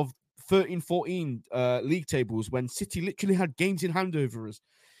screenshots of 13-14 league tables when City literally had games in hand over us.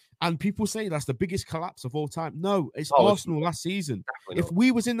 And people say that's the biggest collapse of all time. No, it's Arsenal last season. If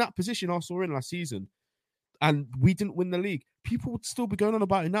we was in that position, Arsenal were in last season, and we didn't win the league, people would still be going on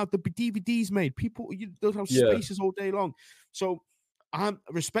about it now. There'll be DVDs made. People, they'll have spaces all day long. So, I'm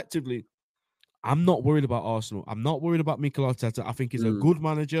not worried about Arsenal. I'm not worried about Mikel Arteta. I think he's a good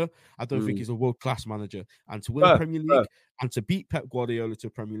manager. I don't think he's a world-class manager. And to win a Premier League and to beat Pep Guardiola to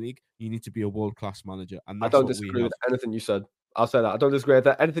a Premier League, you need to be a world-class manager. And that's I don't disagree with anything you said. I'll say that. I don't disagree with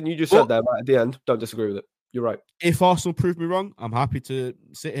that. Anything you just said there right at the end, don't disagree with it. You're right. If Arsenal prove me wrong, I'm happy to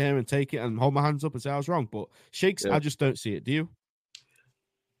sit here and take it and hold my hands up and say I was wrong. But Shakes, I just don't see it. Do you?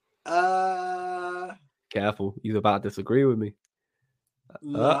 Careful. He's about to disagree with me.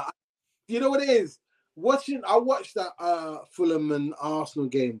 Nah, you know what it is? I watched that Fulham and Arsenal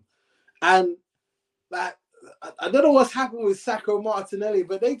game, and that I don't know what's happened with Saka and Martinelli,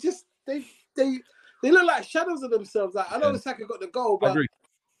 but they look like shadows of themselves. Like, I know Saka got the goal, but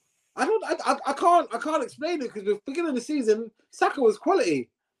I can't explain it because at the beginning of the season, Saka was quality.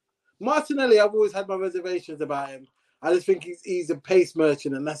 Martinelli, I've always had my reservations about him. I just think he's a pace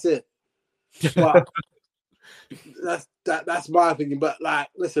merchant, and that's it. But that's my opinion. But like,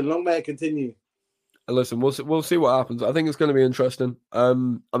 listen, long may it continue. Listen, we'll see what happens. I think it's going to be interesting.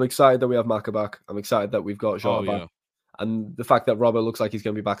 I'm excited that we have Maka back. I'm excited that we've got Jota back. And the fact that Robert looks like he's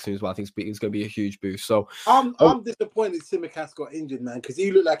going to be back soon as well, I think it's going to be a huge boost. So I'm disappointed Tsimikas got injured, man, because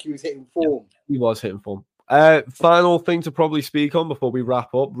he looked like he was hitting form. He was hitting form. Final thing to probably speak on before we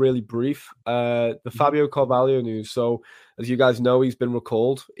wrap up, really brief. The Fabio Carvalho news. So, as you guys know, he's been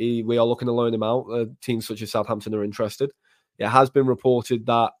recalled. We are looking to loan him out. Teams such as Southampton are interested. It has been reported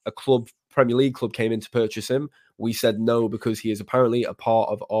that a Premier League club came in to purchase him. We said no because he is apparently a part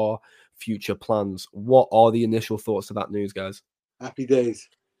of our future plans. What are the initial thoughts of that news, guys? Happy days.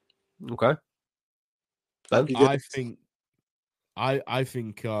 Okay. I think I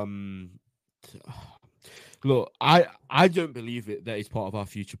think look, I don't believe it that he's part of our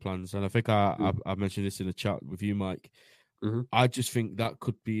future plans, and I think I mentioned this in the chat with you, Mike. Mm-hmm. I just think that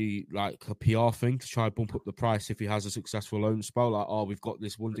could be like a PR thing to try and bump up the price if he has a successful loan spell. Like, oh, we've got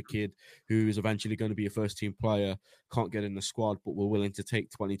this wonder kid who is eventually going to be a first team player, can't get in the squad, but we're willing to take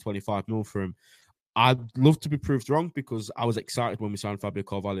 20-25 mil for him. I'd love to be proved wrong because I was excited when we signed Fabio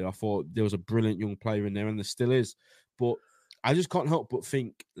Carvalho. I thought there was a brilliant young player in there, and there still is. But I just can't help but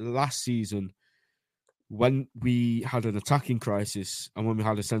think last season, when we had an attacking crisis and when we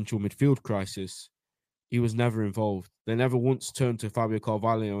had a central midfield crisis, he was never involved. They never once turned to Fabio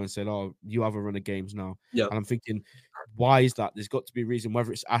Carvalho and said, oh, you have a run of games now. Yeah. And I'm thinking, why is that? There's got to be a reason,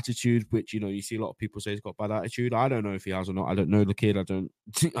 whether it's attitude, which, you see a lot of people say he's got bad attitude. I don't know if he has or not. I don't know the kid. I don't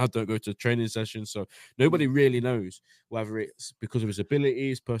go to training sessions. So nobody really knows whether it's because of his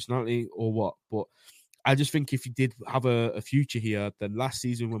abilities, personality, or what. But I just think if he did have a future here, then last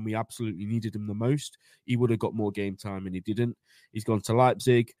season when we absolutely needed him the most, he would have got more game time, and he didn't. He's gone to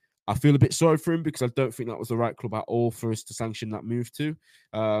Leipzig. I feel a bit sorry for him because I don't think that was the right club at all for us to sanction that move to.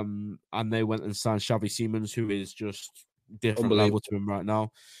 And they went and signed Xavi Simons, who is just different level to him right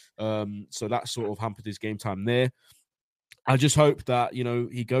now. So that sort of hampered his game time there. I just hope that,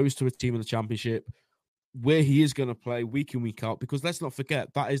 he goes to a team in the Championship where he is going to play week in, week out, because let's not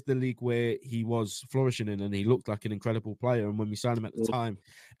forget, that is the league where he was flourishing in, and he looked like an incredible player. And when we signed him at the time,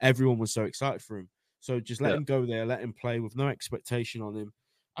 everyone was so excited for him. So just let him go there, let him play with no expectation on him.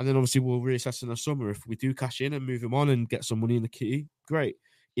 And then obviously we'll reassess in the summer. If we do cash in and move him on and get some money in the kitty, great.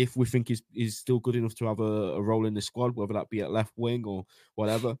 If we think he's still good enough to have a role in the squad, whether that be at left wing or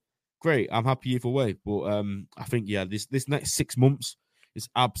whatever, great. I'm happy either way. But I think, this next 6 months is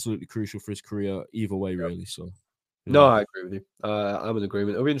absolutely crucial for his career either way, really. So, No, I agree with you. I'm in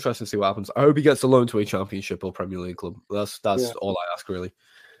agreement. It'll be interesting to see what happens. I hope he gets a loan to a Championship or Premier League club. That's all I ask, really.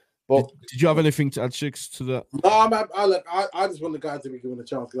 But did you have anything to add, Shigs, to that? No, I just want the guy to be given a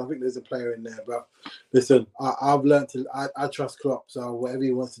chance because I think there's a player in there. But listen, I've learned to I trust Klopp. So whatever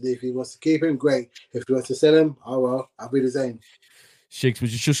he wants to do, if he wants to keep him, great. If he wants to sell him, I'll be the same. Shigs,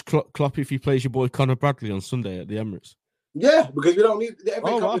 would you just Klopp if he plays your boy Conor Bradley on Sunday at the Emirates? Yeah, because we don't need the FA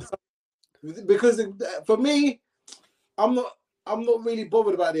Cup. Wow. Because for me, I'm not really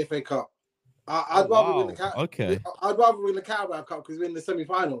bothered about the FA Cup. I'd rather win the Cup. Okay. I'd rather win the Carabao Cup because we're in the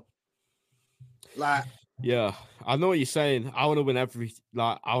semi-final. Yeah, I know what you're saying. I want to win I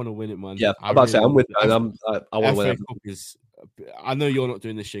want to win it, man. Yeah, I'm about to say I'm with you. I want to win it. I know you're not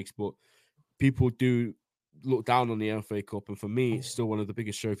doing this, Shakes, but people do look down on the FA Cup, and for me, it's still one of the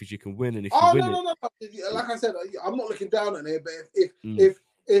biggest trophies you can win. And if you win it, like I said, I'm not looking down on it. But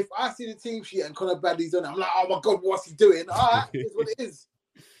if I see the team sheet and Conor Bradley's on it, I'm like, oh my god, what's he doing? All right, it's what it is.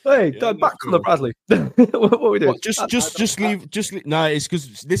 Hey, back Conor Bradley. what are we doing? Just leave. No, it's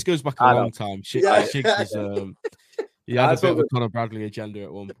because this goes back a long time. Shiggs is, he had a bit of a Conor Bradley agenda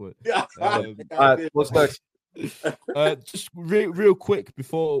at one point. What's next? Just real quick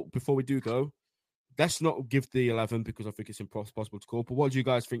before we do go, let's not give the 11 because I think it's impossible to call. But what do you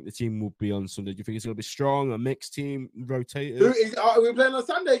guys think the team will be on Sunday? Do you think it's going to be strong, a mixed team, rotated? Are we playing on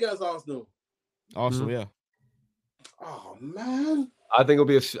Sunday against Arsenal? Arsenal, yeah. Oh man. I think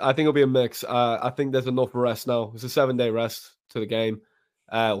it'll be a mix. I think there's enough rest now. It's a 7-day rest to the game,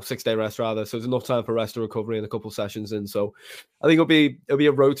 or 6-day rest rather. So there's enough time for rest and recovery and a couple sessions in. So I think it'll be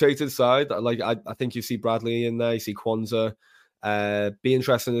a rotated side. I think you see Bradley in there. You see Kwanzaa. Be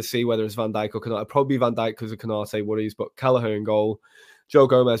interesting to see whether it's Van Dijk or Konate. Probably Van Dijk because of Konate worries, but Kelleher in goal. Joe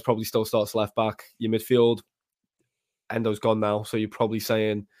Gomez probably still starts left back. Your midfield, Endo's gone now, so you're probably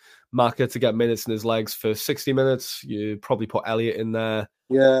saying Maka to get minutes in his legs for 60 minutes. You probably put Elliott in there.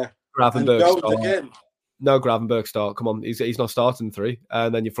 Yeah. Gravenberg start. Again. No, Gravenberg start. Come on, he's not starting 3.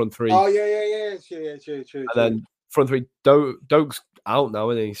 And then your front 3. Oh, yeah. True. And then front 3, Doak's out now,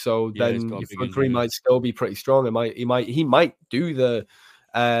 isn't he? So then your front 3 might still be pretty strong. He might do the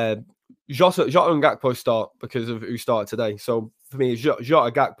Jota and Gakpo start because of who started today. So for me, it's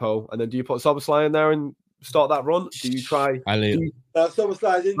Jota, Gakpo, and then do you put Szoboszlai in there and start that run? Do you try Elliott?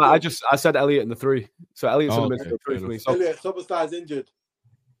 Szoboszlai's injured. I said Elliott in the 3. So Elliott's in the midfield 3 for me. So Szoboszlai's injured.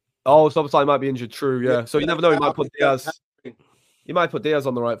 Oh, Szoboszlai might be injured. True, yeah. So you never know. He might put Diaz. He might put Diaz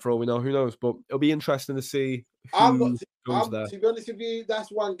on the right for all we know. Who knows? But it'll be interesting to see who goes there. To be honest with you, that's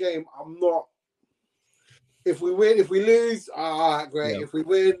one game I'm not. If we win, if we lose, great. Yeah. If we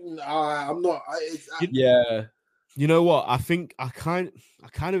win, I'm not. Yeah. You know what? I think I kind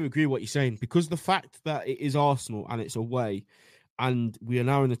of agree with what you're saying because the fact that it is Arsenal and it's away, and we are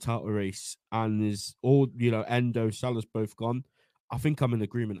now in the title race, and there's all Endo, Salah's both gone. I think I'm in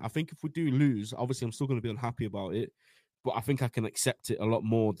agreement. I think if we do lose, obviously I'm still going to be unhappy about it, but I think I can accept it a lot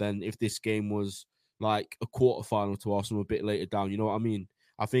more than if this game was like a quarterfinal to Arsenal a bit later down. You know what I mean?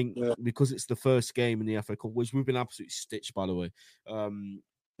 I think because it's the first game in the FA Cup, which we've been absolutely stitched, by the way. I'm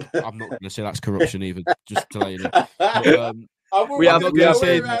not going to say that's corruption either, just to let you know. But, I'm not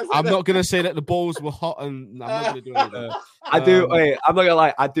going to say that the balls were hot, and I'm not going to do anything. I'm not going to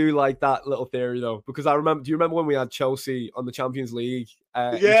lie. I do like that little theory though, because I remember. Do you remember when we had Chelsea on the Champions League?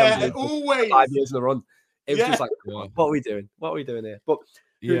 Always 5 years in a run. It was just like, what are we doing? What are we doing here? But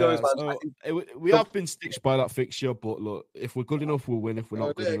who knows, man? We have been stitched by that fixture, but look, if we're good enough, we'll win. If we're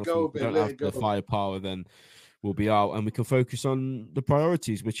not good enough, if we don't have the firepower, then we'll be out, and we can focus on the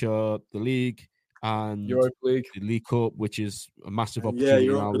priorities, which are the league and Europa League, the League Cup, which is a massive opportunity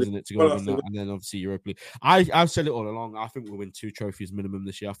now, isn't it, to go win that, and then obviously Europa League. I've said it all along. I think we'll win 2 trophies minimum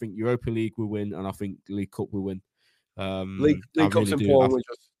this year. I think Europa League will win, and I think League Cup will win. League Cup's important. We're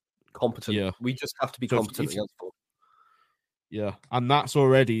just competent. Yeah, we just have to be competent against football. Yeah, and that's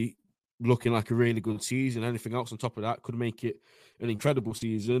already looking like a really good season. Anything else on top of that could make it an incredible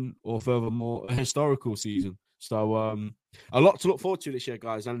season, or furthermore, a historical season. So a lot to look forward to this year,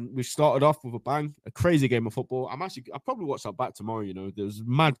 guys. And we started off with a bang, a crazy game of football. I'll probably watch that back tomorrow. You know, there's a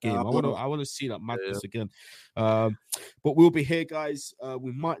mad game. I want to see that madness again. But we'll be here, guys.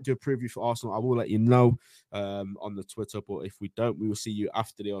 We might do a preview for Arsenal. I will let you know on the Twitter. But if we don't, we will see you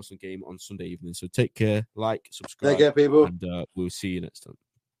after the Arsenal game on Sunday evening. So take care, like, subscribe, take care, people, and we'll see you next time.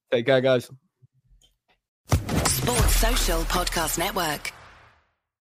 Take care, guys. Sports Social Podcast Network.